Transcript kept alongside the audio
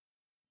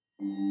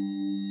Oh,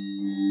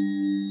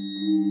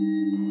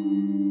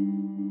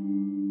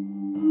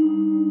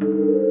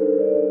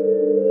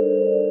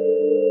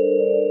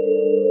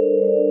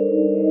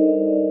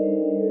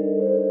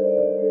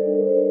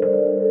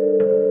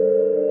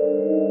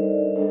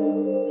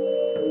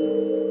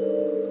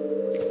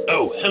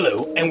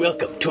 hello, and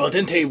welcome to Al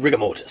Dente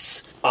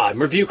Rigamortis.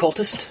 I'm Review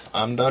Cultist.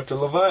 I'm Dr.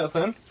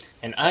 Leviathan.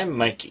 And I'm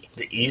Mikey.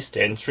 The E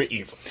stands for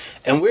evil.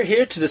 And we're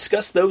here to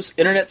discuss those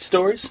internet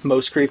stories,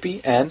 most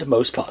creepy and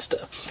most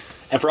pasta.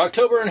 And for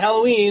October and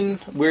Halloween,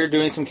 we're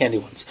doing some candy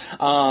ones.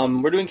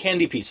 We're doing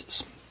candy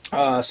pieces.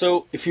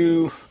 So if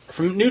you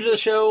are new to the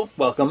show,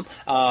 welcome.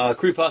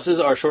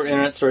 Creepypastas are short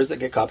internet stories that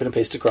get copied and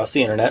pasted across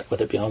the internet,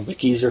 whether it be on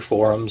wikis or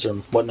forums or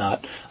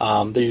whatnot.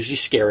 They're usually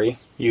scary,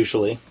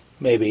 usually.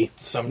 Maybe.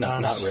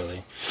 Sometimes. Not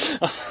really.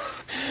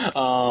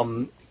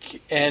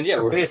 And yeah,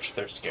 You're a bitch,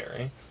 they're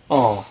scary.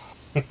 Oh.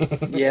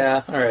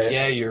 Yeah, alright.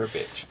 Yeah, you're a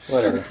bitch.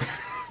 Whatever.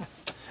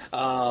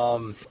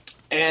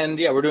 And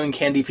yeah, we're doing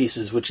candy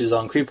pieces, which is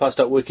on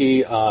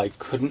creepypasta.wiki. I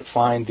couldn't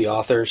find the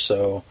author,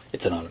 so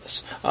it's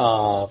anonymous.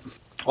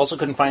 Also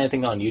couldn't find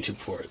anything on YouTube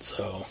for it,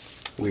 so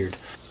weird.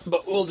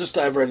 But we'll just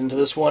dive right into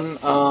this one.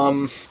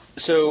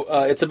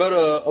 So it's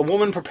about a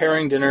woman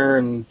preparing dinner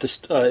and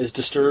is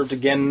disturbed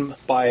again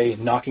by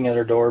knocking at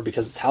her door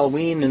because it's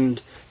Halloween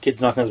and kids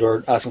knocking at the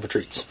door asking for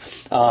treats.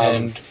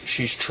 And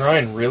she's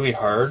trying really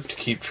hard to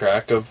keep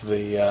track of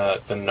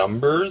the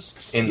numbers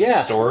in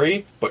the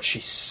story, but she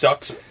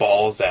sucks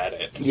balls at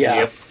it.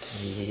 Yeah.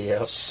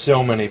 Yep.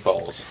 So many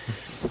balls.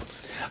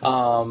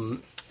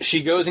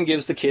 She goes and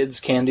gives the kids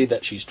candy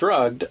that she's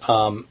drugged,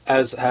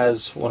 as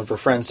has one of her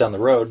friends down the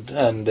road,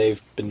 and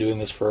they've been doing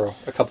this for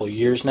a couple of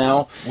years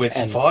now. With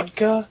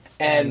vodka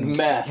and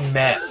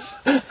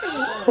meth.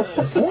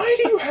 Why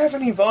do you have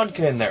any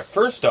vodka in there?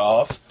 First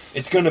off,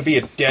 it's going to be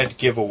a dead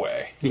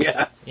giveaway.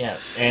 Yeah. Yeah,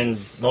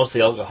 and most of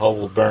the alcohol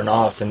will burn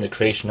off in the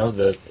creation of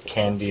the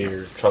candy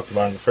or chocolate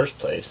bar in the first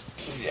place.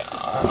 Yeah,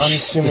 I'm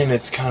assuming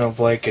it's kind of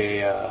like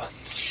a...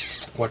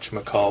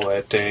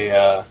 whatchamacallit,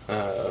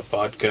 a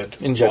vodka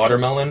Injection.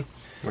 watermelon,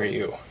 where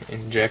you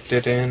inject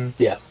it in.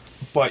 Yeah.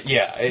 But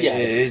yeah,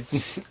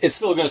 it's it's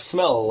still going to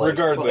smell like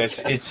regardless,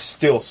 vodka. it's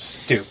still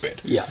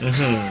stupid. Yeah.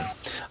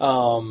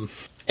 Mm-hmm.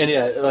 And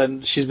yeah,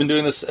 she's been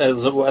doing this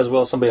as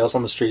well as somebody else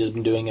on the street has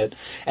been doing it,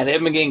 and they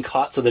haven't been getting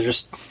caught, so they're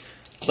just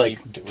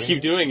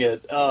keep doing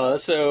it.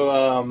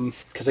 So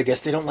because I guess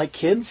they don't like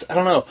kids. I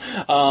don't know.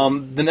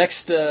 The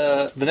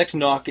next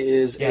knock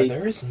is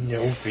there is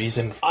no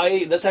reason.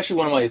 That's actually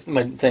one of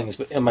my things,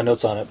 but my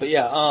notes on it. But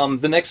yeah,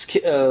 the next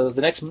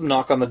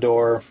knock on the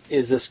door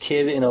is this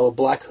kid in a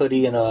black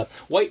hoodie and a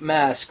white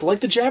mask, like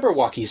the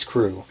Jabberwockies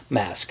crew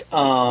mask.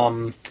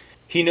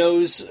 He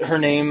knows her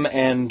name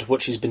and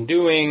what she's been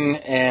doing,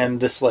 and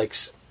this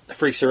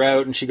freaks her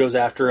out, and she goes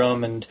after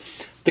him, and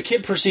the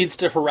kid proceeds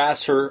to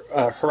harass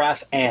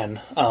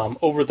Anne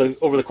over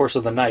the course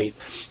of the night,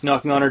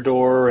 knocking on her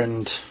door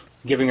and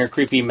giving her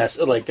creepy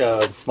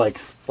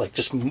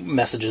just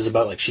messages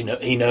about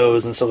he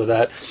knows and stuff like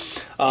that.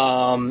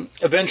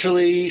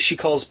 Eventually, she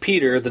calls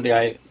Peter, the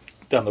guy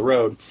down the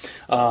road,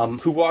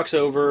 who walks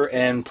over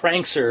and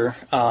pranks her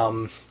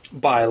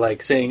by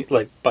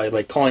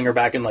calling her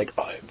back and I'm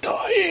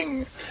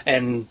dying,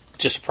 and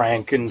just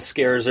prank and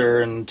scares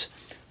her and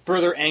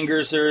further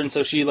angers her, and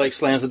so she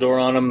slams the door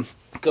on him.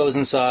 Goes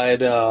inside,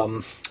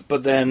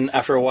 but then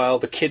after a while,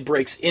 the kid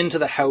breaks into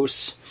the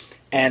house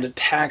and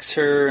attacks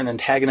her and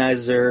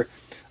antagonizes her,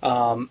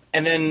 and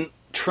then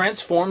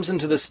transforms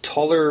into this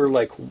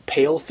taller,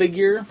 pale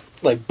figure,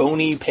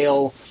 bony,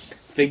 pale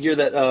figure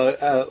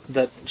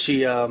that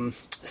she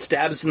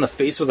stabs in the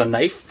face with a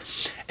knife.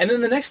 And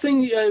then the next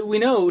thing we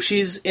know,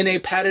 she's in a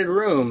padded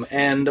room,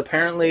 and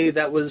apparently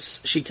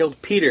she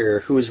killed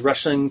Peter, who was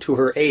rushing to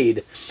her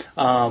aid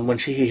when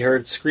he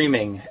heard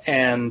screaming,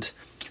 and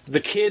the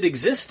kid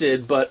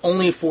existed, but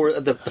only for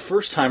the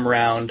first time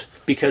around,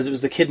 because it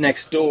was the kid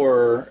next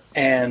door,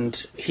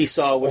 and he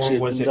saw what she had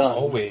done. Or was it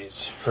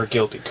always her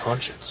guilty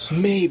conscience?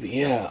 Maybe,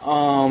 yeah.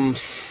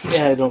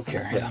 Yeah, I don't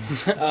care, yeah.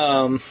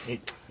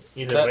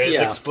 Either way,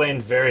 it's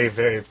explained very,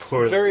 very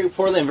poorly. Very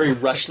poorly and very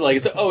rushed.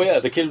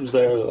 The kid was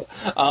there.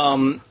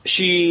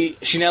 She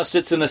now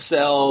sits in a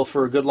cell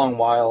for a good long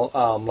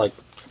while,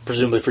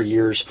 presumably for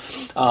years,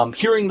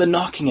 hearing the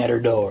knocking at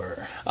her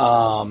door.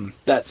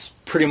 That's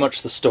pretty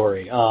much the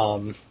story.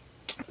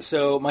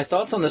 So my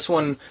thoughts on this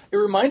one, it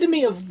reminded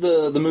me of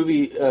the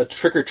movie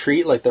Trick or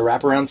Treat, the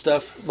wraparound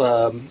stuff, with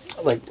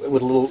the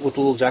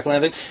little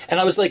jack-o'-lantern.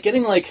 And I was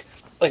getting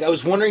I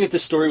was wondering if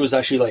this story was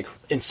actually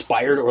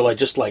inspired or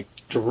just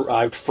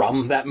derived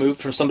from that movie,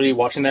 from somebody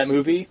watching that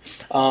movie.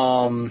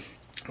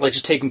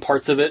 Just taking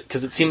parts of it,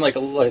 because it seemed like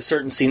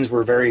certain scenes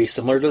were very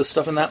similar to the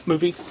stuff in that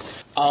movie.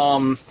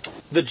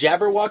 The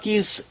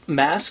Jabberwockies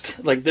mask,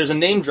 there's a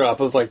name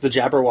drop of the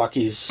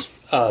Jabberwockies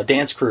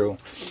dance crew,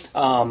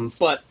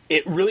 but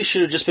it really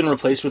should have just been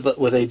replaced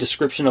with a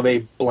description of a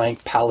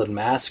blank pallid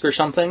mask or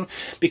something,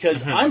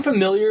 because I'm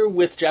familiar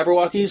with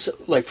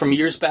Jabberwockies from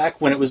years back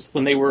when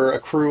they were a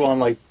crew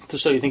on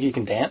So You Think You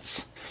Can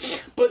Dance,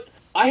 but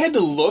I had to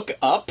look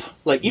up,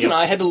 like, even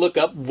I had to look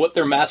up what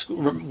their mask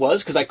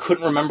was, because I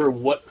couldn't remember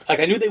what, like,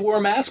 I knew they wore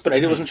a mask, but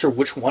I wasn't sure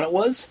which one it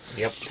was.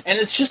 Yep. And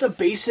it's just a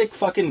basic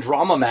fucking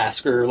drama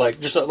mask, or, like,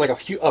 just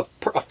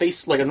a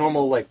face, like a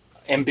normal, like,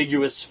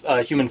 ambiguous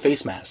human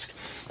face mask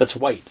that's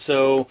white.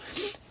 So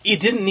it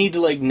didn't need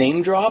to, like,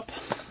 name drop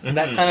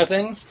that kind of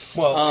thing.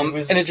 Well, all it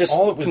was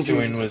confused.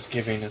 doing was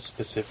giving a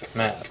specific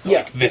mask.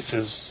 Like, this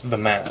is the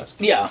mask.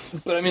 Yeah,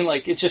 but I mean,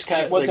 like, it's just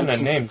kind of... It wasn't a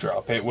name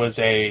drop, it was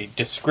a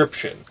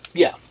description.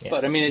 Yeah,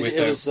 but I mean,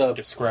 it was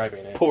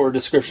describing it. Poor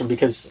description,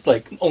 because,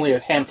 like, only a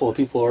handful of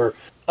people, or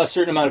a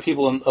certain amount of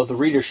people of the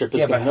readership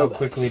is going to know that. Yeah, but how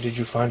quickly did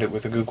you find it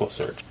with a Google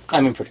search?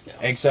 I mean, pretty good.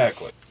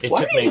 Exactly.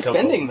 Why are you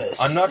defending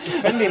this? I'm not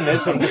defending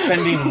this, I'm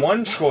defending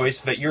one choice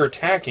that you're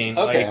attacking,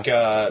 like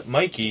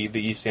Mikey, the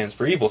E stands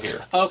for evil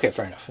here. Okay,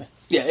 fair enough.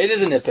 Yeah, it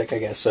is a nitpick, I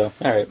guess, so,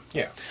 alright.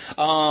 Yeah.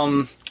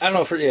 I don't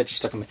know if it just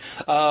stuck with me.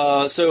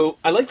 So,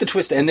 I like the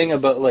twist ending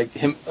about, like,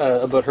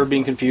 about her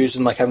being confused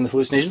and, like, having the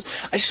hallucinations.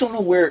 I just don't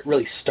know where it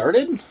really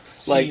started.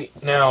 See,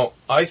 now,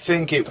 I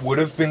think it would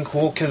have been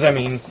cool, because, I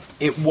mean,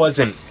 it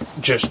wasn't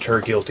just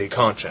her guilty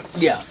conscience.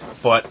 Yeah.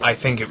 But I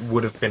think it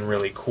would have been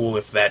really cool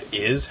if that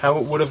is how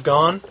it would have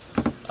gone.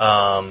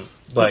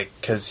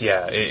 Because,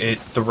 the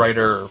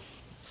writer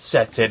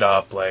sets it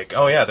up like,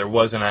 oh yeah, there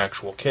was an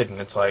actual kid,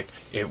 and it's like,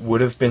 it would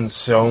have been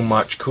so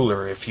much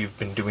cooler if you've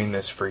been doing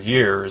this for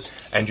years,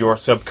 and your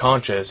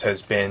subconscious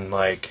has been,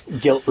 like...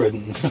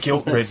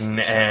 Guilt-ridden,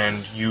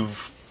 and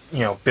you've,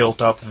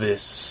 built up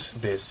this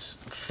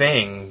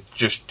thing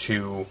just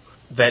to...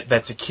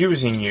 That's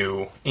accusing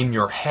you in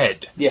your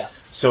head. Yeah.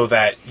 So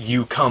that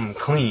you come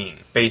clean,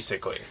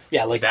 basically.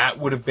 Yeah, like... That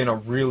would have been a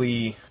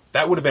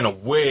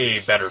way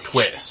better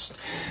twist.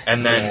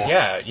 And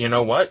then, you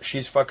know what?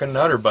 She's fucking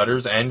Nutter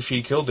Butters, and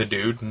she killed a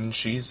dude, and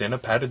she's in a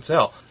padded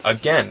cell.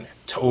 Again,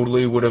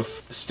 totally would have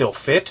still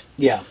fit.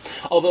 Yeah.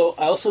 Although,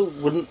 I also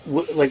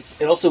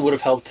it also would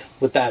have helped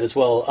with that as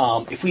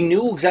well. If we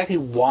knew exactly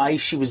why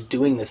she was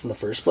doing this in the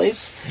first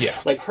place. Yeah.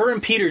 Like, her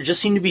and Peter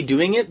just seem to be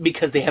doing it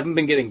because they haven't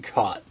been getting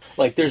caught.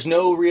 Like, there's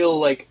no real,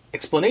 like,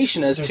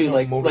 explanation as to,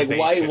 like,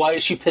 why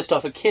is she pissed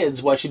off at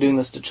kids? Why is she doing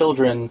this to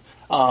children?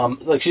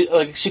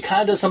 She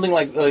kind of does something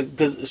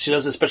because she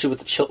does it especially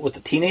with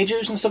the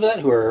teenagers and stuff like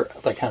that, who are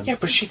like kind of... Yeah,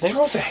 but she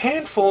throws a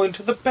handful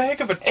into the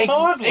bag of a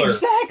toddler.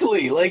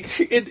 Exactly. Like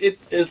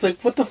it's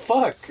like, what the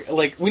fuck?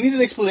 Like, we need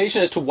an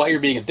explanation as to why you're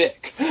being a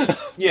dick.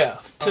 Yeah.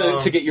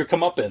 To get your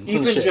comeuppance.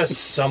 Even just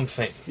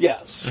something. Yeah.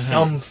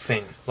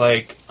 Something.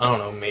 Like, I don't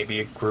know, maybe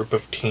a group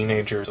of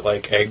teenagers,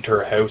 like, egged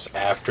her house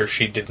after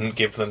she didn't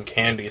give them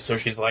candy. So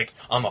she's like,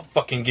 I'm gonna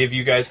fucking give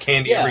you guys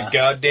candy every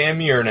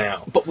goddamn year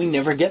now. But we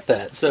never get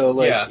that, so,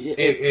 like... Yeah,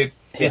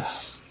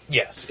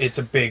 it's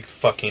a big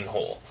fucking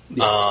hole.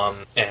 Yeah.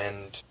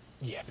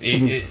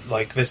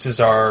 Like, this is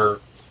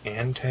our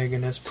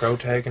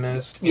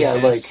protagonist.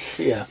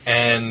 Yeah,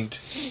 And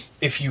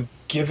if you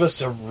give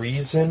us a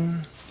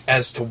reason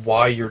as to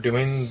why you're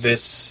doing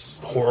this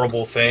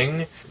horrible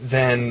thing,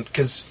 then,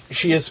 because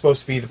she is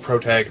supposed to be the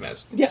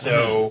protagonist. Yeah.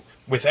 So,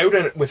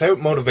 without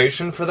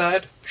motivation for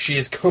that, she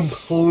is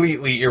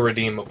completely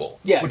irredeemable.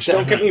 Yeah, Which,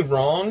 don't get me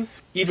wrong,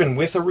 even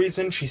with a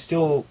reason, she's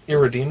still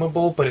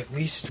irredeemable, but at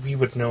least we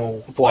would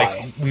know why.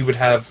 Like, we would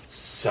have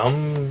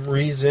some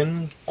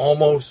reason,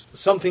 almost,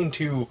 something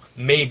to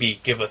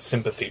maybe give us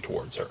sympathy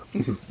towards her.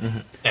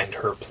 And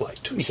her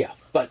plight. Yeah.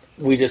 But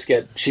we just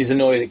get... She's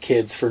annoyed at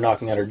kids for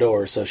knocking at her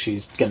door, so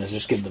she's gonna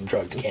just give them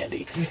drugged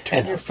candy. You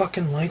turn your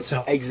fucking lights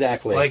out.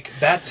 Exactly. Like,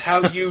 that's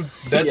how you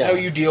how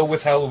you deal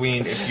with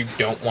Halloween if you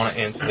don't want to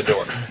answer the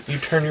door. You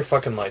turn your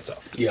fucking lights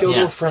off. Yeah. Go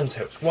to a friend's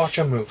house. Watch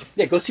a movie.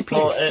 Yeah, go see Peter.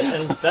 Well,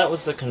 and that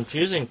was the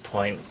confusing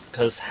point,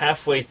 because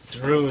halfway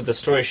through the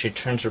story she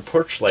turns her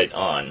porch light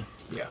on.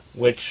 Yeah.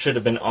 Which should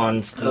have been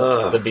on since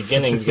the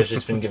beginning because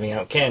she's been giving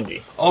out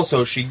candy.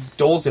 Also, she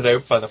doles it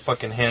out by the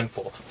fucking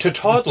handful to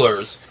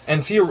toddlers,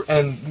 and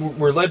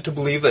we're led to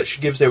believe that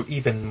she gives out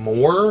even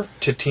more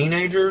to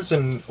teenagers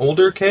and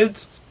older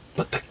kids.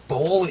 But the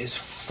bowl is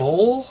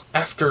full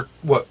after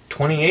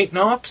 28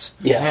 knocks?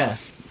 Yeah.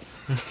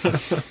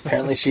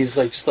 Apparently, she's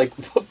just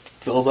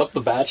fills up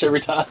the batch every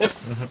time.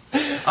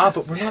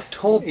 But we're not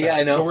told that. Yeah,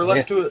 I know. So we're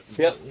left to...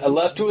 Yep, I'm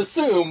left to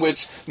assume,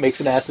 which makes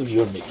an ass of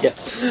you and me. Yeah.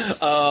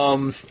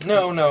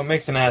 No, it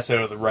makes an ass out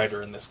of the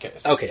writer in this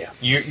case. Okay,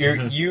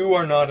 yeah. You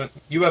are not...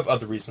 you have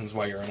other reasons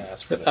why you're an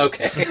ass for this.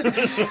 Okay.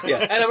 Yeah,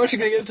 and I'm actually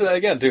going to get into that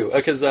again, too,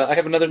 because I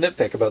have another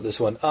nitpick about this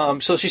one.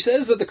 So she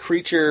says that the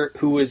creature,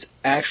 who was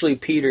actually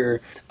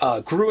Peter,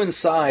 grew in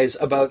size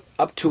about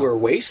up to her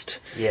waist.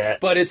 Yeah.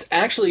 But it's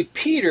actually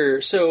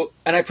Peter, so...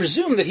 And I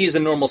presume that he's a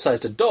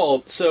normal-sized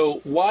adult, so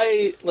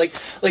why... Like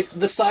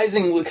the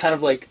sizing would kind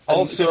of, like...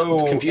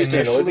 Also, confused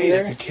and annoyed me initially,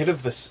 there. it's a kid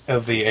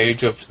of the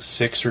age of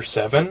 6 or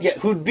 7. Yeah,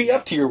 who'd be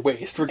up to your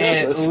waist,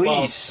 regardless. At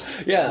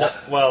least. Yeah.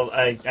 Well,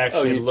 I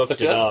actually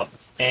looked it up? up.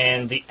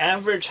 And the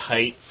average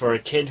height for a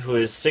kid who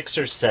is 6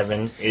 or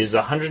 7 is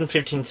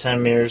 115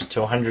 centimeters to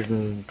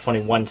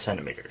 121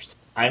 centimeters.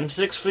 I'm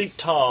 6 feet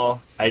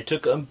tall. I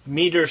took a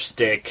meter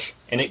stick,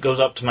 and it goes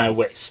up to my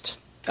waist.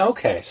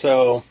 Okay,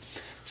 so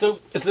So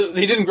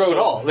he didn't grow at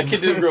all. The kid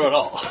didn't grow at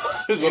all.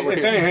 Is what we're If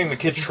hearing. anything, the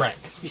kid shrank.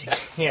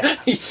 Yeah.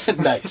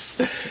 Nice.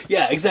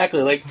 Yeah,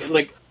 exactly. Like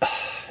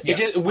it's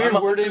just weird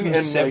I'm wording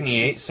and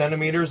 78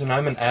 centimeters, and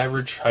I'm an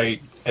average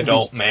height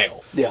adult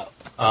male. Yeah.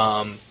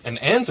 And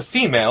Anne's a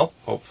female,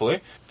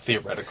 hopefully,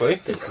 theoretically.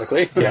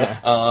 Theoretically.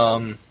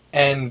 Yeah.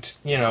 And,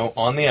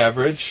 on the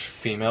average,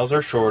 females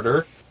are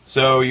shorter.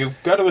 So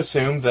you've got to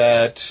assume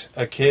that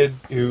a kid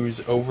who's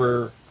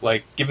over,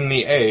 given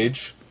the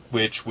age,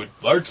 which would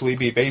largely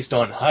be based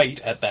on height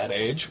at that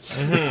age,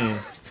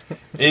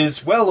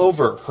 is well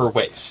over her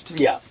waist.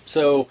 Yeah.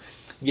 So,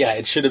 yeah,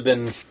 it should have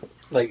been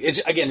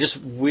again, just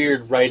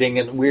weird writing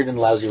and weird and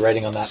lousy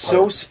writing on that part.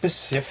 So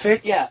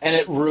specific. Yeah, and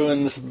it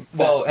ruins.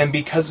 Well, and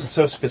because it's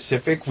so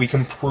specific, we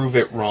can prove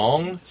it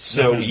wrong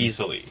so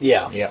easily.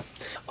 Yeah. Yeah.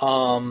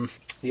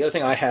 The other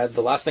thing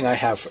the last thing I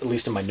have, at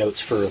least in my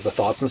notes for the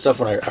thoughts and stuff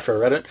after I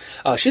read it,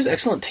 she has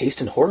excellent taste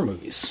in horror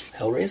movies.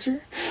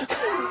 Hellraiser?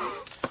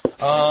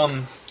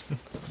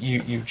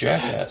 You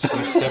jackass!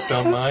 You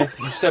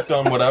stepped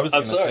on what I was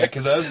going to say, sorry.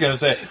 because I was going to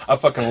say I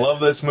fucking love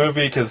this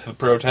movie because the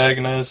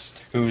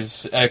protagonist,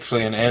 who's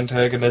actually an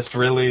antagonist,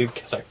 really,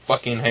 because I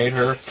fucking hate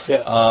her.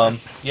 Yeah.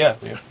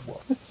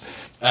 Well,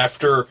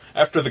 after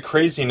the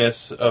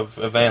craziness of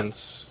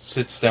events,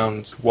 sits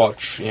down to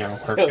watch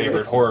her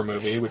favorite horror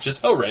movie, which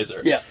is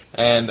Hellraiser. Yeah.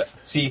 And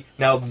see,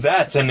 now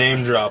that's a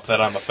name drop that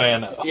I'm a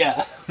fan of.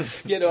 Yeah.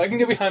 Yeah, no, I can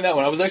get behind that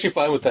one. I was actually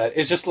fine with that.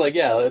 It's just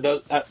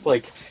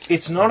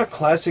It's not a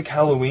classic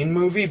Halloween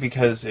movie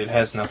because it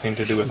has nothing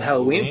to do with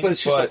Halloween, but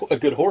it's just a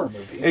good horror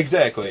movie.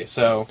 Exactly,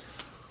 so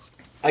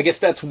I guess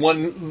that's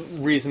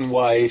one reason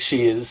why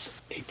she is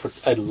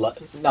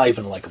not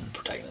even a likable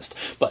protagonist,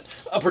 but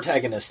a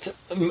protagonist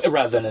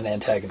rather than an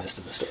antagonist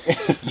in the story.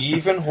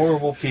 even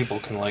horrible people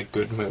can like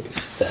good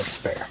movies. That's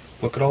fair.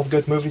 Look at all the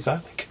good movies I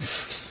like.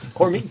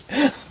 Or me.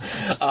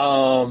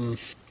 All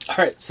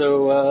right,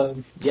 so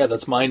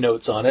that's my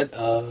notes on it.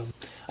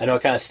 I know I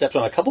kind of stepped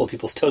on a couple of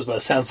people's toes by the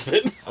sounds of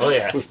it. Oh,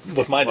 yeah.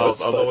 with my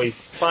notes. Although but, we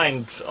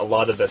find a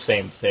lot of the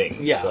same thing.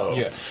 yeah, So.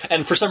 Yeah.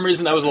 And for some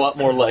reason, I was a lot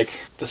more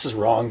this is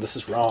wrong, this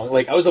is wrong.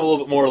 I was a little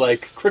bit more,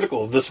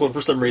 critical of this one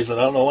for some reason.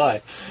 I don't know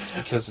why.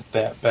 Because it's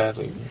that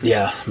badly.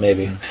 Yeah,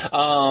 maybe.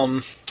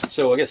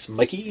 So I guess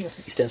Mikey,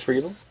 he stands for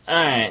evil.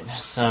 Alright,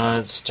 so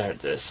let's start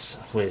this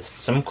with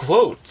some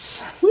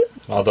quotes.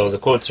 Although the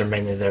quotes are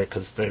mainly there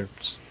because the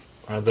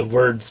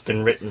word's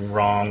been written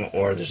wrong,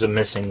 or there's a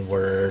missing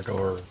word,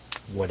 or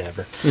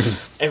whatever.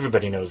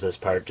 Everybody knows this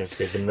part if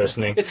they've been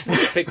listening. It's the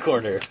nitpick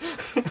corner.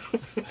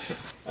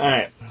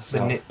 Alright. The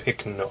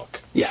nitpick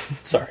nook. Yeah,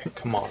 sorry.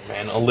 Come on,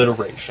 man.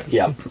 Alliteration.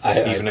 Yeah,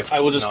 Even if I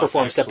will it's just not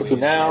perform actually seppuku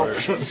now.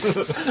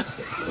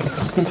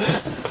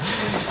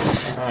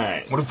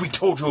 Alright. What if we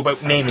told you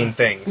about naming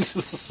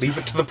things? Leave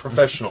it to the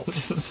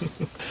professionals.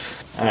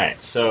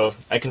 Alright, so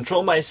I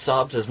control my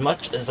sobs as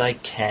much as I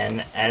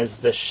can as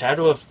the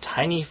shadow of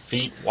tiny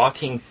feet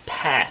walking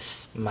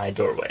past my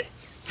doorway.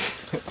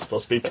 It's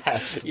supposed to be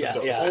past. Yeah, the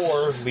door. yeah.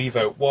 Or leave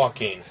out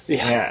walking.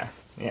 Yeah.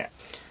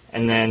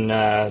 And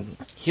then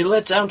he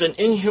lets out an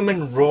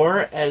inhuman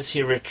roar as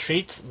he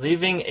retreats,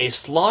 leaving a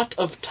slot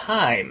of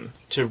time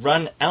to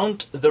run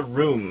out the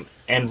room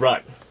and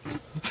run.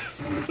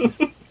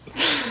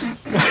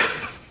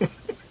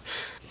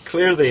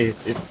 Clearly,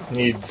 it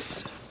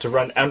needs to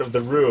run out of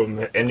the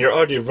room, and you're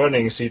already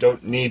running, so you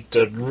don't need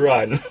to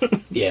run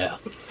Yeah.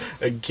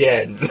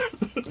 again.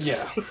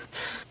 Yeah.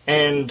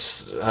 And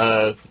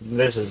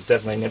this is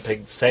definitely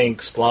nitpick, saying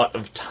slot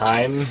of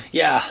time.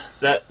 Yeah.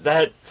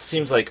 That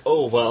seems like,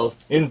 oh, well,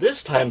 in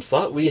this time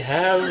slot we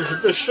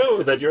have the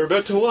show that you're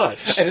about to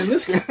watch. And in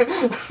this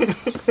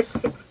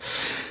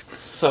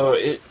So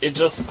it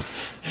just...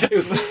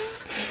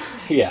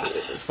 yeah.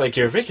 It's like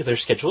your regular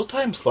scheduled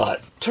time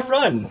slot to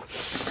run.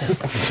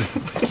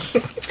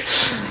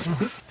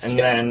 And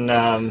then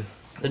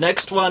the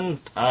next one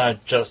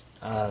just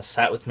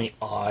sat with me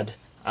odd.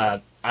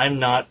 I'm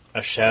not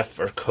a chef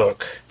or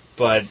cook,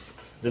 but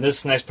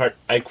this next part.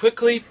 I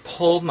quickly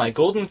pull my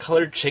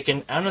golden-colored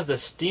chicken out of the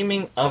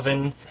steaming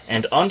oven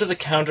and onto the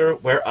counter,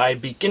 where I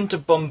begin to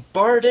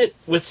bombard it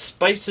with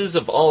spices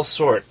of all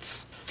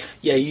sorts.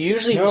 Yeah, you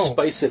usually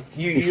spice it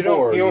You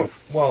before. don't.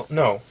 Well,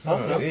 no. Oh,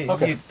 no?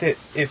 Okay.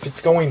 If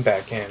it's going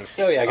back in.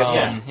 Oh, yeah, I guess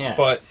Yeah.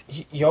 But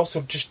you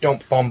also just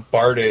don't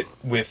bombard it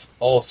with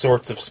all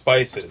sorts of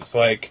spices.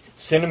 Like,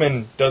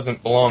 cinnamon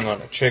doesn't belong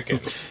on a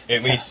chicken,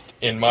 at least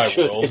in my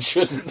world. It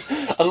shouldn't.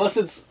 Unless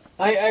it's...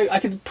 I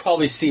could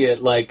probably see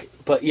it,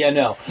 but yeah,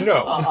 no.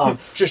 No.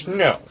 Just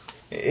no.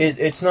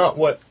 It's not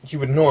what you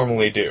would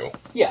normally do.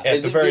 Yeah, at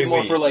it'd the very be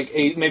more least.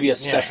 for maybe a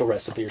special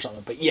recipe or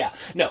something. But yeah,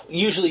 no.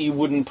 Usually you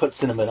wouldn't put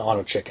cinnamon on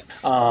a chicken.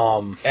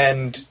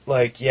 And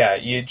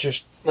you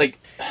just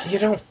you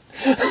don't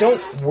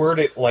word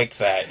it like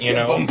that. You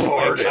know,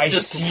 bombard it. I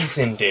Just-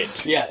 seasoned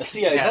it Yeah,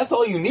 see, that's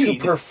all you to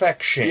need.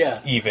 perfection. Yeah.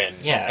 Even.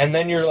 Yeah. And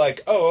then you're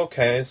like, oh,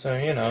 okay, so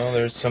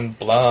there's some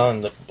blah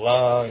and the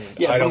blah. And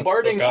Yeah, I don't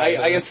bombarding. cook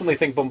either. I instantly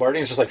think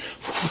bombarding is just like.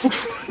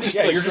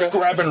 You're just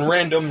grabbing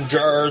random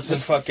jars and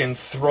fucking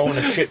throwing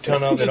a shit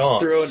ton of it on.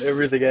 Throwing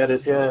everything at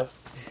it. Yeah.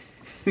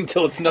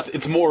 until it's nothing.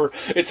 It's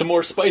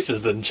more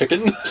spices than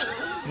chicken.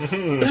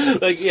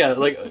 Like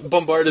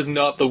bombard is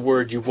not the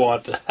word you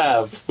want to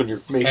have when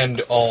you're making.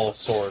 And all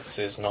sorts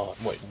is not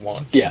what you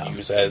want Yeah. to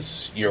use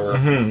as your...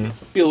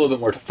 Be a little bit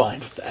more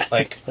defined with that.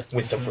 Like,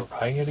 with the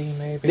variety,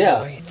 maybe? Yeah.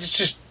 Like, it's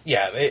just,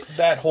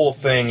 that whole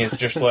thing is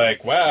just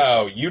like,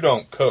 wow, you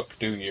don't cook,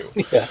 do you?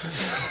 Yeah.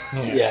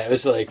 Yeah, it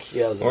was like...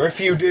 Yeah, it was Or like, if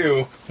you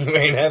do, you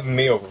ain't having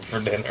me over for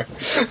dinner.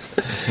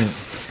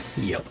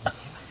 yep.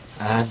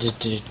 And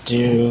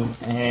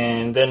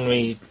then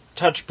we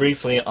touch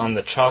briefly on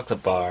the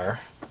chocolate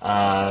bar,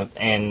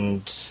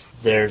 and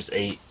there's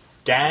a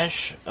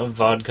dash of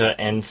vodka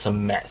and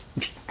some meth.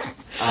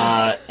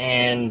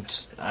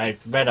 And I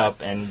read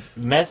up, and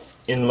meth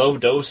in low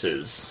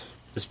doses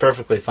is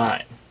perfectly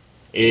fine.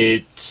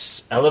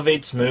 It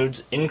elevates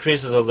moods,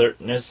 increases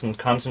alertness and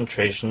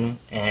concentration,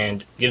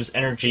 and gives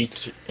energy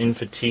in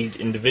fatigued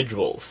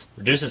individuals,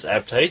 reduces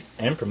appetite,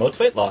 and promotes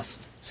weight loss.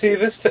 See,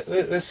 this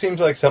seems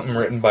like something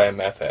written by a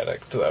meth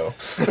addict, though.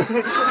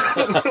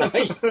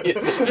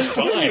 It's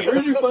fine. Where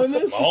did you find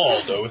this?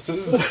 Small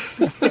doses.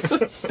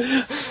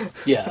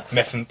 Yeah.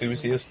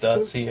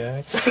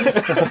 Methenthusiast.ca.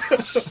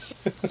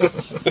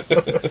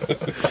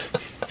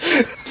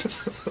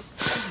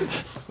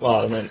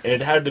 Well, and then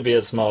it had to be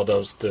a small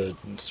dose to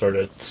sort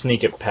of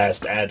sneak it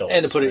past adults.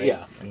 And to put it, right?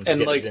 yeah. And And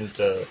get like- it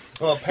into...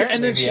 Well, apparently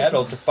And then the she's-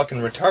 adults are fucking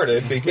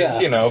retarded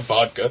because, Yeah.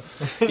 vodka.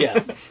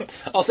 Yeah.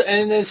 Also,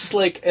 and then it's just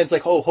like, it's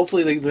like, oh,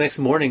 hopefully the next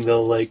morning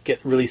they'll like get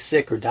really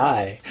sick or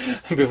die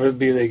before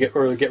they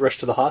get rushed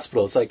to the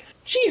hospital. It's like,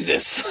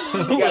 Jesus.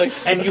 Like,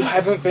 And you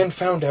haven't been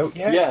found out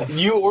yet? yeah,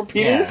 you or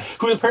Peter, Yeah.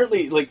 who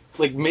apparently like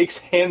makes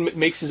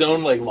his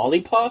own like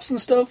lollipops and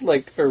stuff,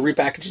 like, or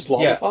repackages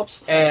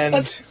lollipops. And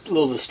That's a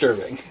little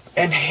disturbing.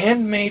 and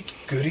handmade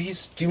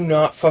goodies do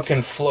not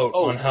fucking float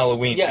Oh, on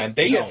Halloween, yeah, man.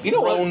 They you get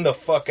know what? thrown the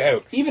fuck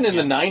out. Even in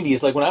the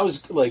 90s, like when I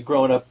was like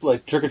growing up,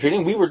 like trick or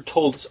treating, we were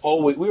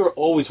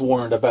always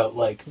warned about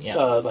like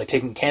like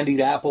taking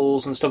candied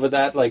apples and stuff like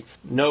that. Like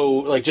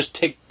just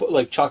take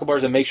like chocolate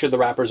bars and make sure the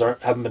wrappers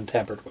haven't been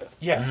tampered with.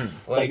 Yeah.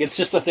 Like it's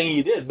just a thing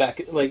you did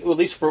back, like at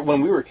least for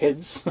when we were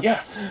kids.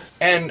 Yeah.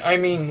 And I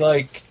mean,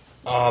 like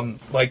in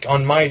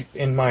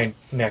my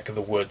neck of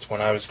the woods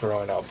when I was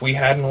growing up, we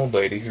had an old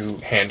lady who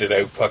handed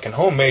out fucking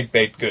homemade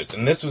baked goods,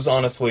 and this was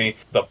honestly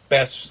the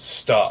best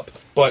stop.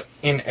 But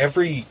in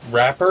every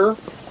wrapper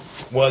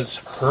was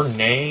her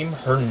name,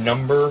 her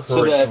number,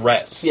 her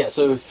address. Yeah,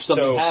 so if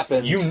something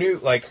happened, you knew,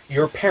 like,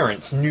 your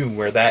parents knew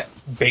where that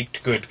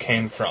baked good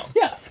came from.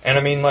 Yeah. And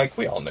I mean, like,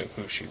 we all knew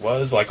who she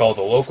was, like all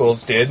the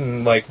locals did,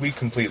 and like we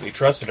completely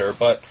trusted her.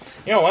 But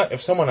you know what?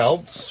 If someone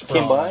else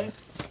came by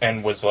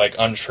and was like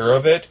unsure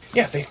of it,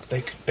 yeah,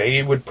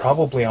 they would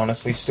probably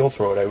honestly still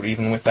throw it out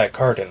even with that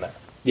card in there.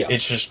 Yeah.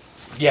 It's just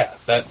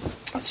that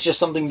it's just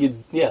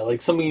something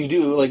something you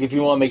do, like if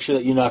you want to make sure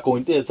that you're not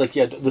going, it's like,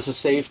 yeah, this is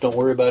safe, don't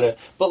worry about it.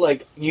 But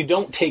like, you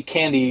don't take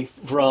candy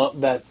from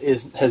that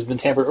has been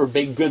tampered, or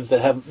baked goods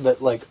that have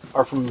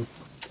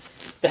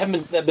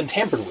been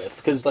tampered with,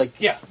 because like,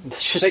 yeah,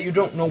 it's just, that you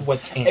don't know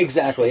what's in.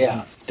 exactly,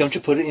 yeah. Don't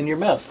you put it in your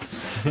mouth?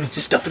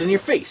 Just stuff it in your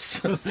face.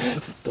 Though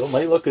it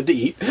might look good to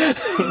eat.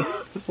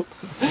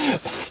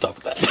 Stop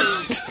with that.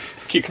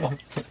 Keep going.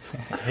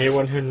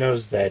 Anyone who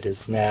knows that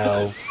is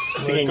now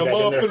singing that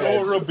in their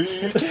head.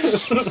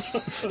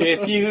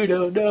 If you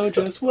don't know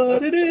just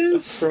what it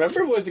is,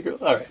 remember, boys and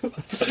girls. All right.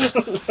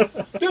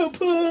 Don't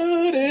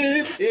put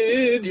it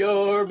in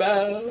your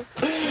mouth.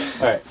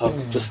 All right, I'll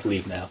just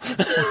leave now.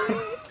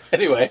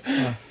 Anyway,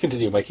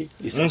 continue, Mikey.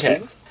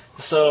 Okay.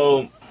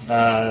 So,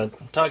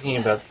 talking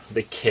about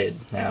the kid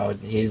now,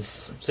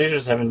 he's 6 or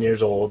 7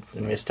 years old,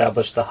 and we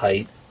established the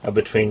height of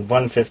between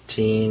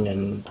 115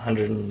 and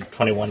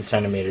 121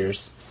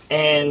 centimeters.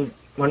 And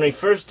when we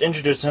first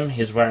introduced him,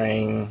 he's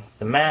wearing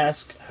the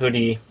mask,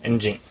 hoodie,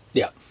 and jeans.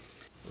 Yeah.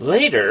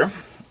 Later,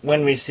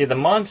 when we see the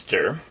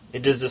monster,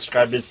 it is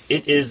described as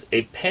it is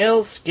a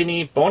pale,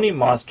 skinny, bony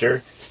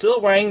monster,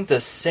 still wearing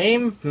the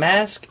same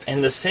mask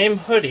and the same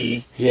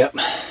hoodie, Yep.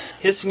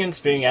 hissing and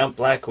spewing out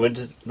black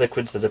liquids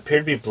that appear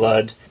to be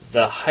blood.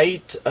 The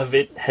height of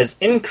it has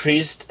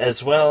increased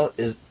as well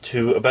as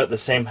to about the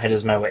same height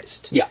as my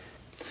waist. Yeah.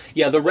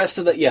 Yeah, the rest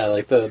of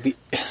like the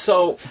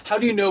So, how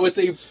do you know it's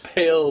a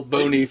pale,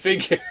 bony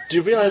figure? do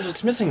you realize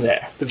what's missing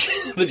there?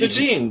 The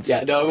jeans.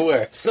 Yeah, no, I'm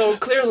aware. So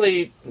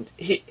clearly,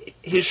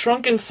 he's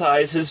shrunk in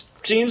size, his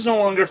jeans no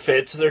longer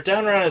fit, so they're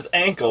down around his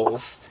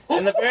ankles,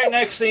 and the very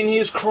next scene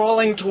he's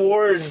crawling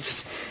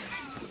towards...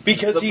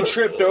 Because he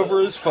tripped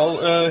over his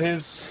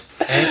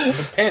the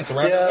pants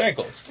around his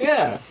ankles.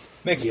 Yeah.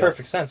 Makes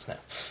perfect sense now.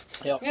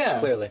 Yep, Yeah.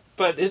 clearly.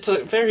 But it's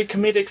a very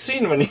comedic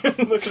scene when you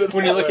look at it.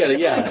 When you look at it,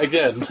 yeah,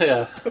 again,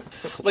 yeah.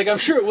 Like, I'm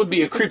sure it would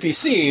be a creepy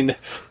scene,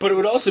 but it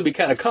would also be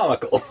kind of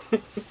comical.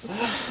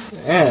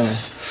 Yeah.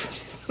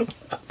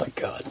 Oh my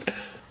god.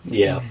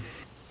 Yeah.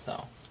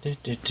 So,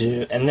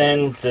 and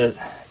then the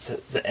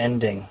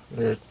ending,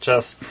 the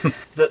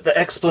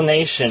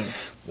explanation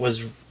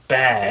was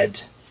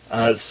bad.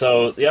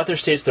 So the author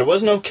states there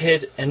was no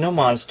kid and no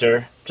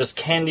monster. just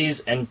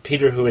candies and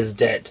Peter who is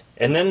dead.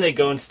 And then they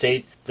go and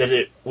state that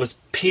it was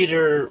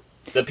Peter,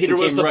 that Peter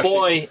was the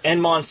boy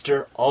and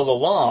monster all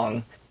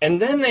along. And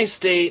then they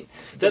state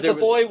that the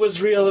boy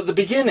was real at the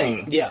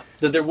beginning. Yeah,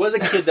 that there was a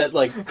kid that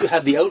like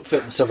had the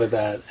outfit and stuff like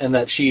that, and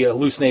that she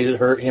hallucinated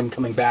him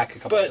coming back a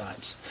couple of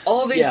times.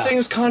 All these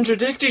things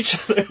contradict each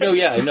other.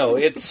 No,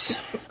 it's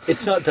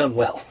not done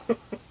well.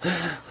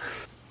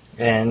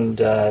 And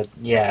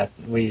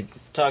we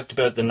talked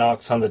about the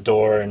knocks on the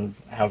door and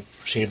how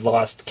she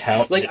lost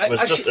count. Like, it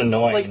was just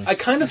annoying. Like, I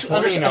kind of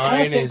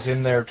 29 is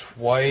in there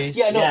twice.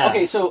 Yeah, no,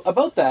 okay, so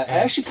about that, I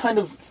actually kind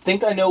of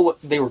think I know what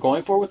they were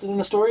going for within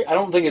the story. I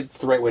don't think it's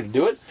the right way to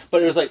do it,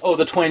 but it was like, oh,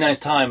 the 29th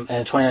time,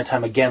 and 29th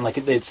time again, like,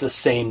 it's the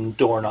same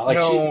door knock. Like,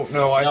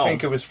 I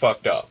think it was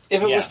fucked up.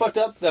 If it was fucked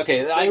up,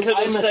 okay,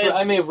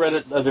 I may have read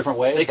it a different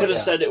way. They could have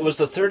said it was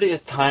the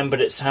 30th time,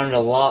 but it sounded a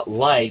lot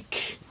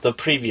like the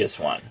previous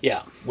one.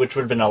 Yeah. Which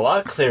would have been a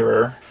lot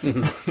clearer,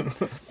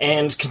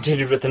 and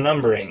continued with the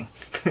numbering.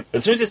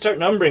 As soon as you start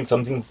numbering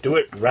something, do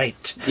it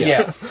right.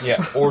 Yeah.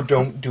 Or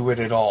don't do it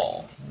at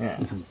all. Yeah.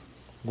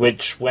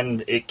 Which,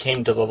 when it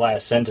came to the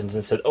last sentence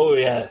and said, oh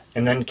yeah,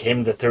 and then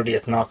came the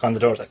 30th knock on the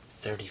door, I was like,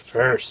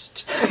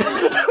 31st.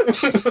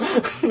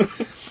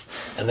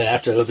 And then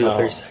after, they'll do the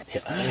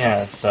 32nd.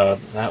 Yeah, so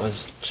that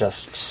was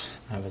just,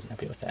 I wasn't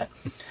happy with that.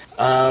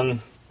 And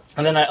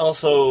then I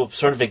also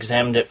sort of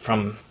examined it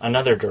from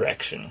another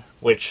direction,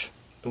 which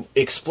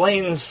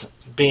explains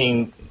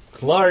being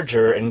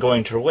larger and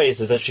going to her waist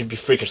is that she'd be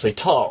freakishly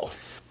tall.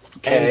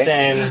 Okay. And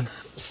then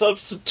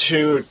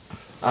substitute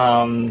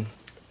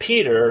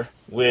Peter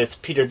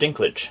with Peter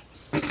Dinklage.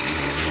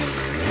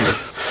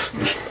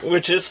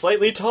 Which is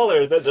slightly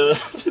taller than a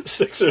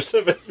 6 or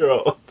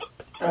 7-year-old.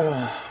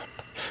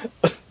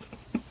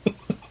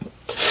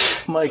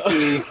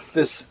 Mikey,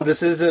 this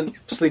isn't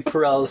sleep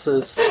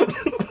paralysis.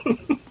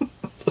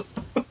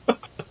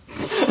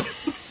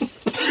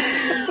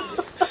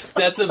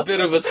 That's a bit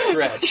of a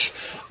stretch.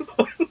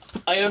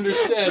 I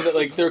understand that,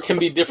 like, there can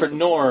be different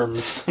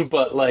norms,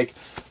 but, like,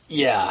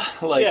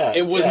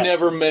 it was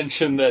never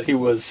mentioned that he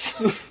was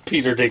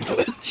Peter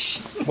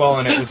Dinklage. Well,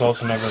 and it was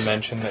also never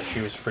mentioned that she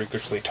was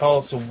freakishly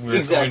tall, so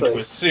we're going to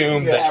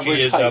assume that she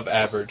is of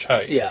average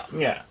height. Yeah.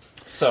 Yeah.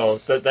 So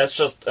that's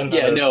just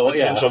another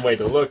potential way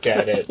to look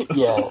at it.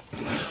 Yeah.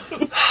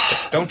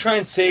 Don't try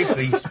and save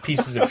these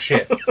pieces of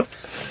shit.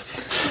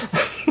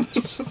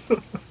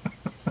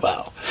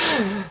 Wow.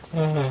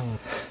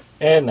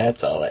 And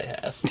that's all I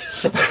have.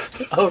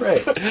 All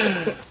right.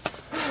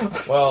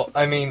 Well,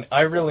 I mean,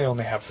 I really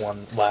only have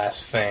one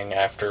last thing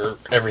after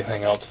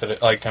everything else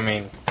that I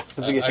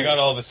got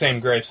all the same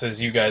gripes as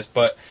you guys,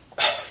 but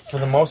for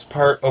the most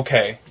part,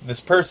 okay, the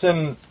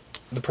person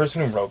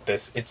who wrote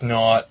this, it's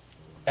not,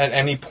 at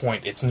any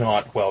point, it's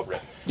not well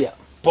written. Yeah.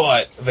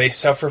 But they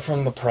suffer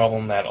from the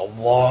problem that a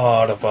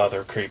lot of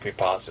other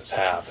creepypastas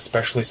have,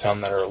 especially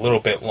some that are a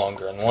little bit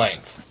longer in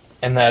length.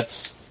 And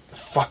that's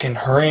fucking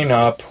hurrying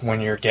up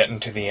when you're getting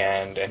to the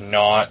end and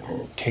not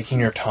taking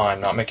your time,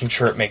 not making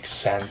sure it makes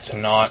sense,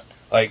 and not,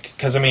 like,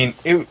 because, I mean,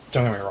 don't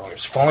get me wrong, it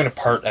was falling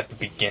apart at the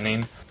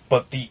beginning,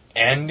 but the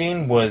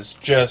ending was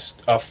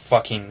just a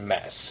fucking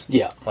mess.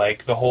 Yeah.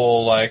 Like, the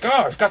whole, like,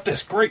 oh, I've got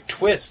this great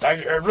twist, I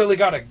really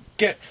gotta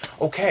get,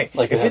 okay,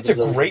 like, if it's a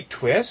great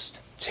twist,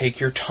 take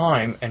your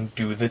time and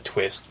do the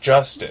twist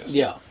justice.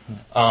 Yeah.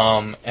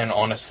 And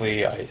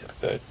honestly,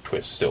 the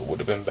twist still would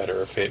have been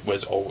better if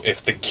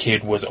if the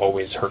kid was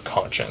always her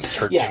conscience,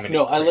 her Jiminy.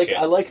 No, I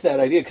like that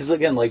idea because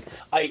again, like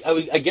I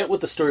get what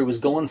the story was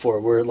going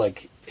for, where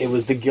like it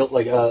was the guilt,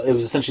 like it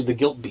was essentially the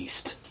guilt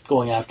beast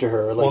going after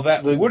her. Like, well,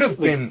 that would have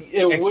been.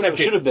 It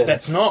should have been.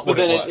 That's not what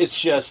it was. It's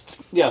just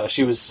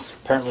she was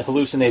apparently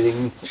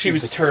hallucinating. She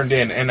was turned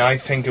in, and I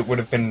think it would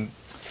have been.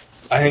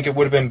 I think it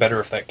would have been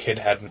better if that kid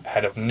had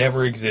have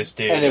never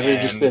existed. And if it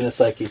had just been a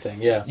psyche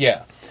thing, yeah.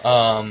 Yeah.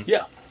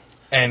 Yeah.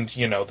 And,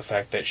 you know, the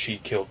fact that she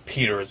killed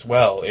Peter as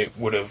well, it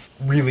would have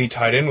really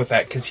tied in with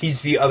that, because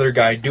he's the other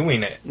guy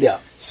doing it. Yeah.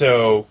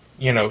 So,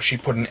 you know, she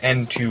put an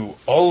end to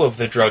all of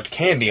the drugged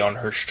candy on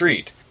her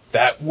street.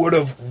 That would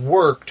have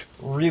worked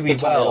really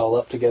well. It all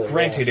up together.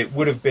 Granted, it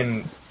would have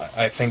been,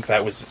 I think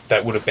that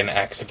would have been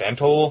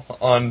accidental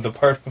on the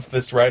part of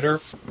this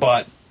writer,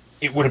 but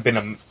it would have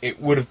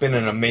been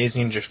an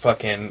amazing, just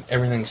fucking,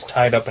 everything's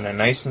tied up in a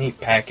nice, neat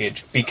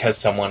package because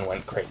someone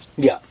went crazy.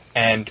 Yeah.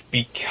 And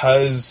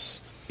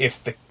because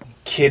if the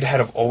kid had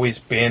have always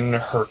been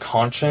her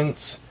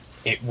conscience,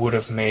 it would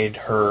have made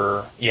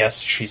her, yes,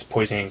 she's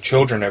poisoning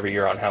children every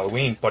year on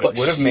Halloween, but it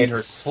would have made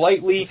her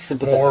slightly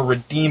more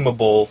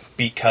redeemable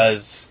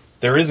because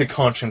there is a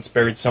conscience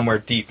buried somewhere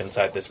deep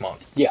inside this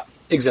monster. Yeah,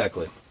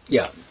 exactly.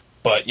 Yeah.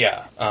 But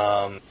yeah,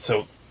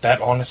 so that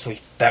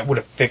honestly, that would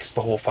have fixed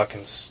the whole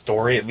fucking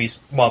story, at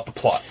least, well, the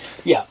plot.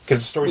 Yeah. Because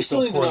the story's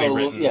still poorly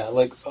written. Yeah,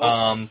 like...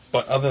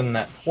 but other than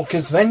that... Well,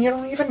 because then you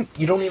don't even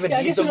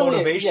need the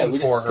motivation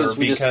for her,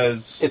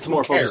 because... It's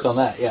more focused on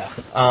that, yeah.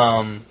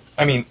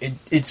 I mean,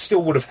 it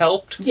still would have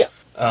helped. Yeah.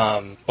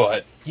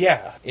 But,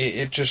 yeah,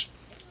 it just...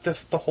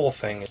 The whole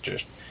thing is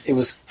just... It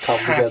was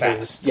cobbled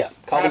together. Yeah,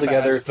 cobbled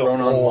together,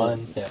 thrown on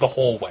one. Yeah. The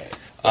whole way.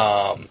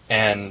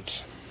 And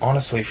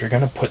honestly, if you're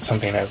going to put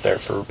something out there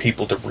for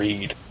people to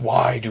read,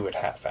 why do it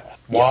half-assed?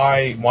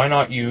 Why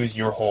not use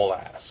your whole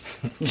ass?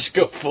 Just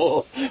go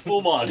full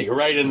Monty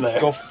right in there.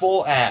 Go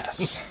full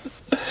ass.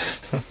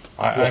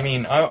 I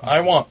mean,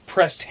 I want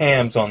pressed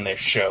hams on this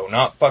show,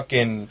 not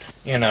fucking,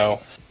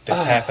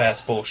 this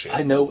half-ass bullshit.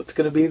 I know what's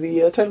going to be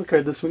the title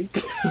card this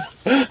week.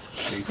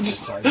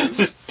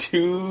 Just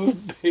 2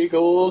 big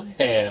old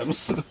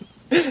hams.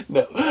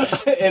 No.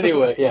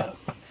 Anyway, yeah.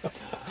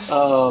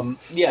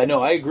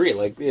 I agree.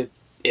 Like,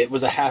 it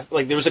was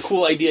there was a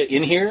cool idea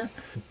in here,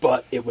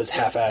 but it was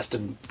half-assed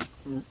and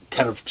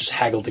kind of just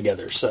haggled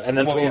together. So, and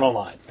then thrown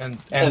online. And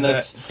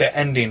the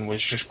ending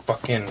was just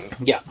fucking...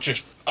 Yeah.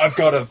 Just, I've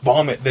got to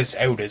vomit this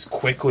out as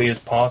quickly as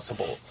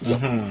possible.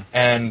 Mm-hmm.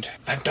 And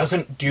that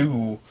doesn't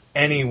do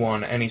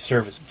anyone any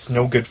service. It's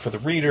no good for the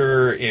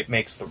reader. It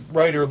makes the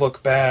writer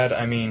look bad.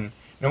 I mean,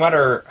 no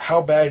matter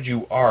how bad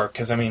you are,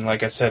 because, I mean,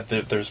 like I said,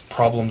 there's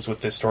problems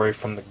with this story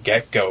from the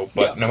get-go,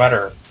 but no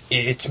matter...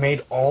 It's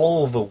made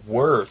all the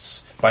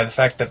worse by the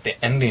fact that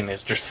the ending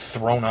is just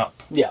thrown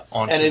up. Yeah,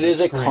 and it is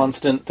a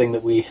constant thing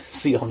that we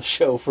see on the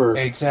show for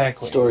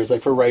stories,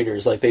 like for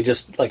writers. Like, they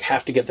just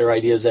have to get their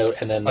ideas out,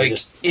 and then they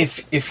just...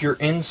 If you're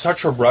in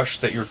such a rush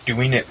that you're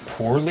doing it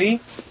poorly,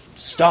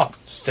 stop.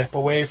 Step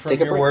away from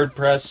your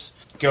WordPress.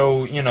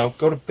 Go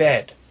to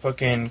bed.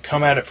 Fucking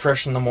come at it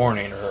fresh in the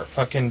morning, or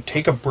fucking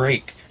take a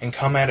break and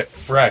come at it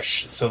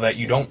fresh so that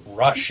you don't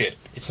rush it.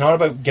 It's not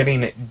about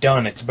getting it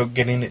done, it's about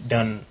getting it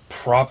done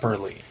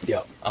properly.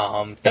 Yeah.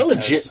 That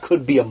legit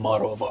could be a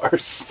motto of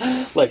ours.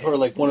 Or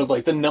one of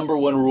the number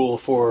one rule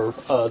for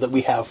that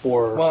we have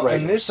for writers.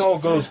 And this all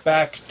goes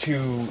back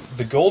to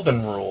the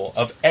golden rule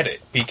of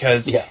edit,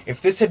 because if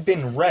this had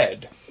been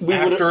read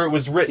after it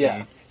was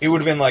written, it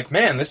would have been like,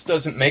 man, this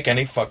doesn't make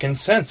any fucking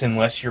sense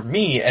unless you're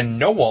me and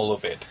know all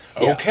of it.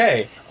 Yeah.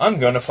 Okay, I'm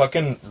gonna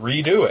fucking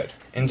redo it.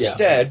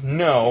 Instead,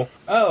 no.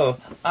 Oh,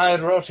 I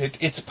wrote it.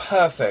 It's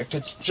perfect.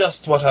 It's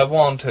just what I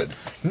wanted.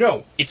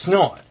 No, it's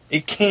not.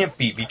 It can't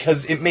be,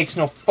 because it makes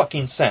no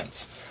fucking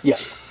sense. Yeah.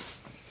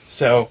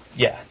 So,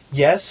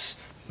 yes,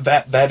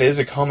 that is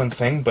a common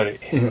thing, but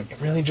it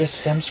really just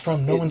stems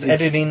from no one's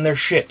editing their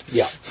shit.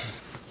 Yeah.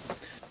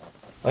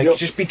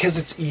 Just because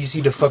it's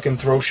easy to fucking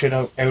throw shit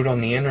out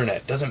on the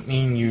internet doesn't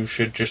mean you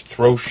should just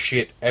throw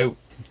shit out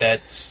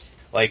that's,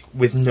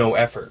 with no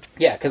effort.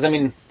 Yeah, because, I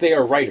mean, they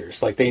are writers.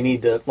 They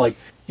need to,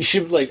 you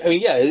should,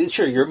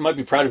 sure, you might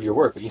be proud of your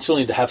work, but you still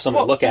need to have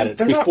someone look at it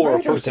before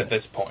not writers at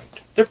this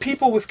point. They're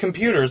people with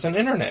computers and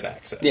internet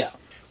access. Yeah.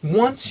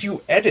 Once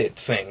you edit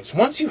things,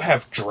 once you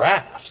have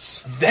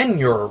drafts, then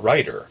you're a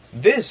writer.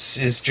 This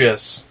is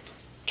just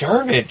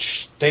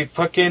garbage. They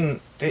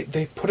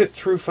they put it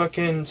through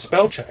fucking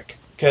spell check.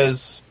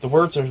 Because the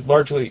words are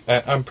largely,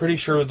 I'm pretty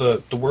sure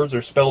the words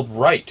are spelled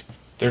right.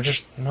 They're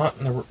just not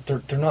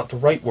they're not the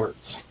right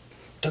words.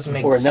 Doesn't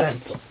make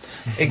sense.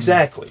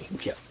 Exactly.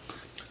 Yeah.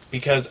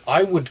 Because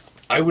I would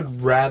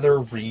rather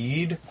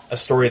read a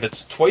story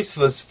that's twice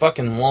this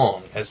fucking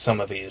long as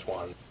some of these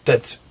ones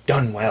that's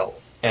done well.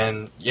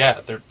 And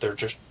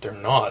they're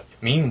not.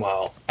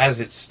 Meanwhile, as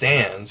it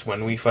stands,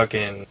 when we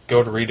fucking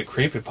go to read a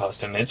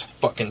creepypasta and it's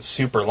fucking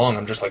super long,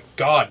 I'm just like,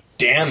 God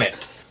damn it.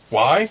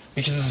 Why?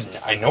 Because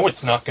I know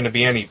it's not going to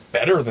be any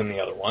better than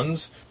the other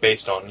ones,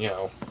 based on,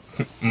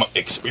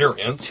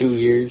 experience. 2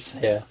 years,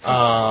 yeah.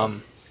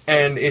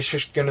 And it's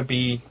just going to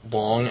be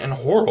long and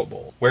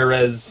horrible.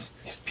 Whereas,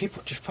 if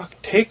people just fucking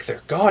take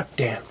their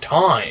goddamn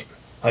time,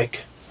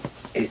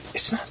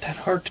 it's not that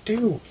hard to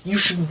do. You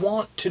should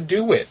want to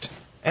do it.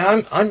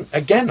 And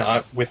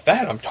with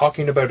that, I'm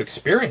talking about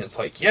experience.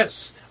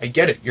 Yes, I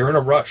get it, you're in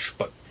a rush,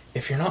 but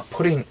if you're not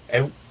putting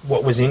out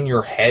what was in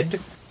your head...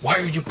 Why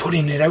are you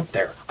putting it out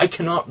there? I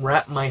cannot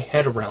wrap my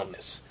head around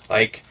this.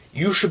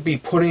 You should be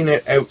putting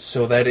it out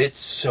so that it's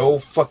so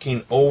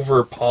fucking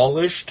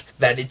over-polished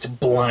that it's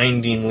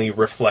blindingly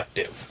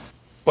reflective.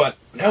 But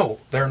no,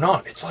 they're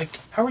not. It's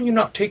how are you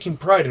not taking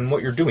pride in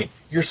what you're doing?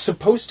 You're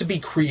supposed to be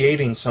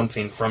creating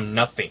something from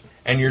nothing,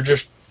 and you're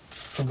just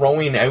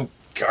throwing out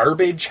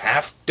garbage,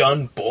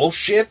 half-done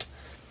bullshit?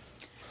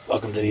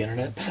 Welcome to the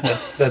internet.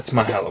 That's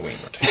my Halloween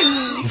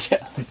routine.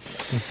 Yeah.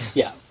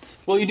 Yeah.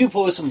 Well, you do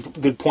pose some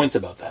good points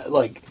about that.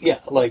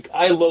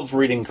 I love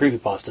reading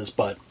creepypastas,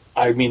 but,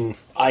 I mean,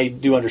 I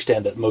do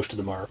understand that most of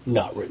them are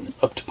not written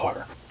up to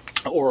par.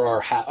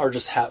 Or are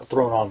just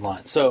thrown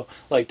online. So,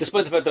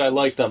 despite the fact that I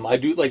like them, I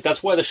do,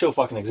 that's why the show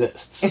fucking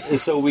exists.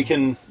 Is so we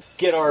can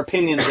get our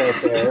opinions out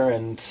there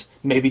and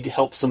maybe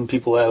help some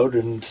people out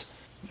and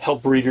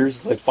help readers,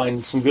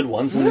 find some good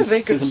ones. When are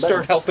they going to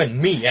start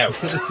helping me out?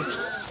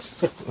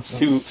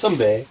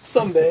 Someday.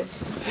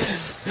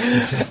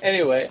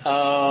 Anyway,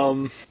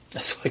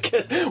 so I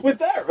guess with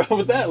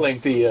that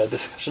lengthy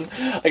discussion,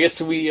 I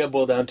guess we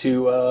boil down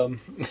to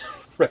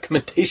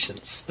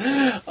recommendations.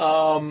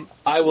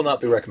 I will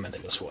not be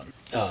recommending this one.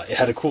 It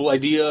had a cool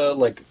idea,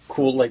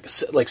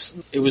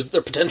 it was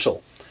their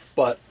potential,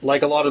 but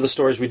like a lot of the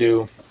stories we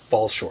do,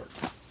 falls short.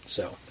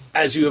 So,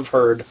 as you have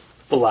heard,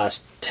 the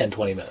last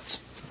 10-20 minutes,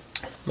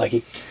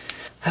 Mikey.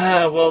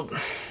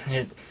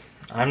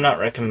 I'm not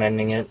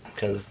recommending it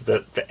because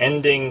the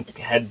ending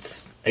had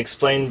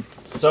explained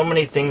so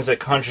many things that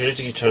contradict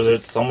each other.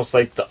 It's almost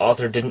like the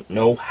author didn't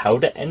know how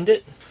to end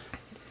it.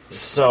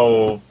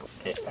 So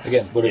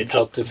again, would it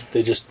helped if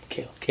they just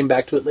came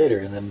back to it later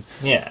and then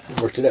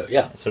worked it out?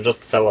 Yeah. So it just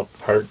fell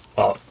apart.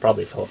 Well, it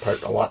probably fell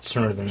apart a lot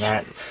sooner than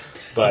that.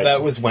 But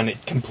that was when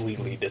it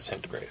completely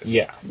disintegrated.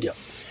 Yeah. Yep.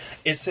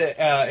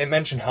 It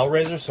mentioned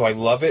Hellraiser, so I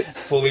love it.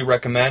 Fully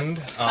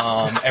recommend.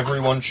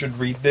 Everyone should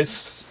read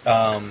this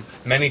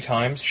many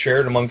times.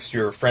 Share it amongst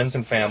your friends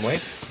and family.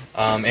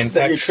 In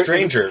fact,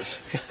 strangers.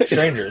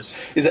 Strangers.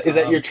 Is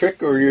that your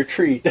trick or your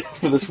treat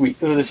for this week,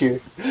 for this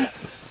year?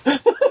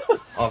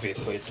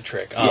 Obviously, it's a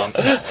trick.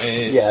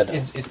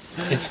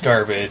 It's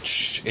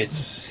garbage.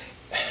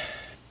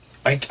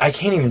 I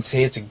can't even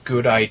say it's a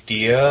good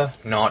idea,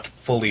 not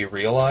fully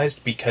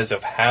realized, because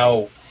of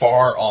how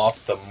far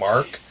off the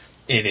mark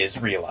it is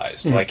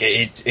realized. Like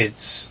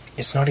it's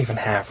not even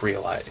half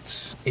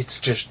realized. It's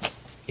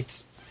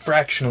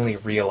fractionally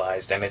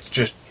realized, and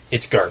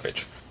it's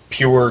garbage,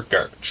 pure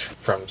garbage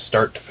from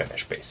start to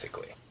finish,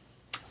 basically.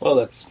 Well,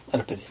 that's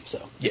an opinion,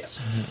 so. Yes.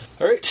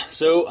 All right,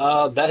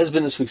 so that has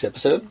been this week's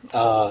episode.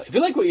 If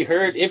you like what you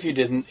heard, if you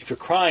didn't, if you're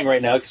crying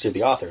right now because you're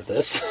the author of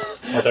this.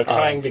 Well, they're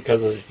crying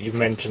because you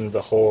mentioned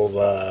the whole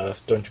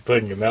don't you put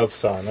it in your mouth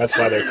song. That's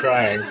why they're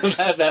crying.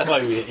 that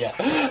might be it, yeah.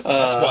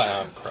 That's why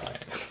I'm crying.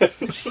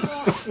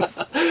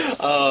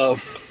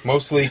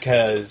 Mostly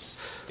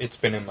because it's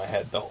been in my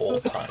head the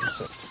whole time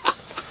since.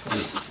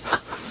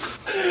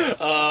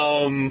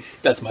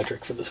 That's my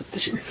trick for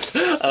this year.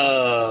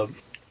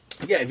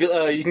 Yeah, if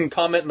you can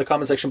comment in the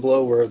comment section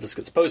below where this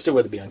gets posted,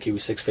 whether it be on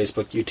Kiwi6,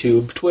 Facebook,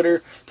 YouTube,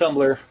 Twitter,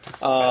 Tumblr.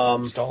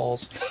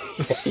 Stalls.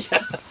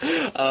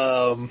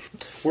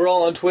 We're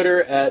all on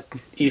Twitter at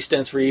E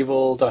stands for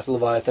Evil, Dr.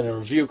 Leviathan, and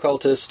Review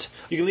Cultist.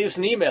 You can leave us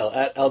an email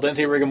at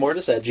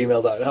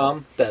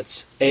aldenterigamortis@gmail.com.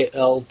 That's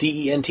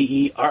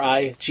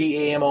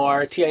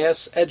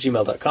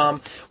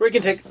ALDENTERIGAMORTIS@gmail.com, where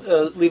you can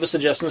leave us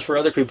suggestions for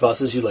other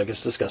creepypastas you'd like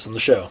us to discuss on the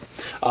show.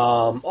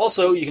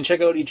 Also, you can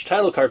check out each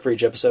title card for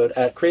each episode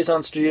at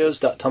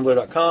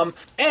crazonstudios.tumblr.com,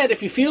 and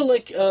if you feel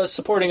like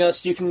supporting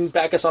us, you can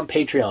back us on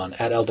Patreon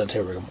at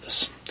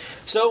aldenterigamortis.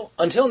 So,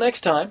 until next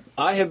time,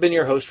 I have been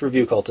your host,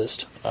 Review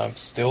Cultist. I'm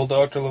still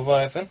Dr.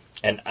 Leviathan.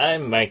 And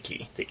I'm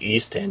Mikey. The E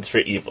stands for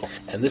Evil.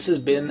 And this has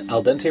been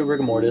Al Dente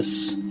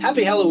Rigamortis.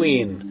 Happy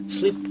Halloween.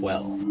 Sleep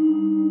well.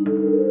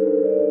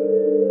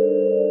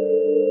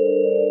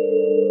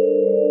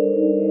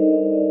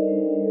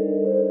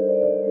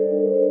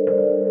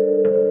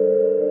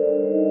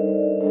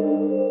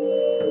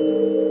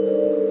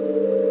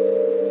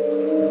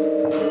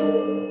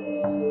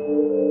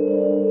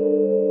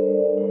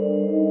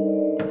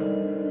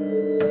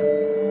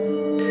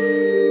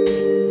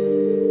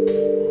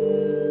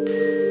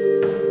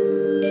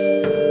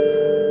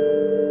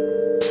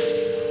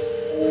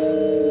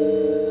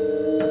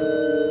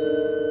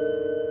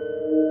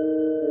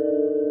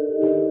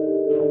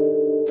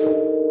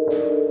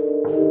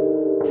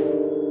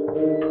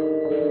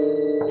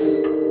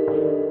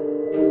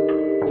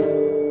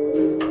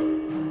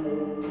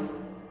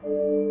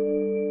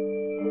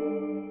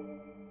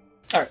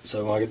 Alright,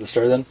 so want to get this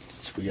started then?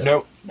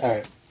 Nope.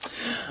 Alright.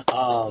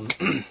 Oh,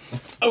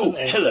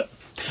 hello.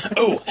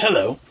 Oh,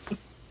 hello.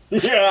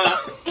 Yeah.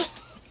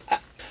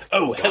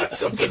 Oh, hello. Got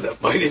something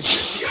that might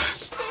interest you,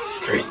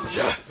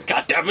 stranger.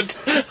 God damn it.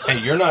 Hey,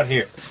 you're not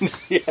here.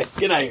 Yeah,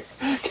 get out of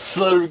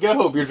here. Get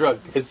home, you're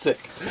drunk and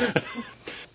sick.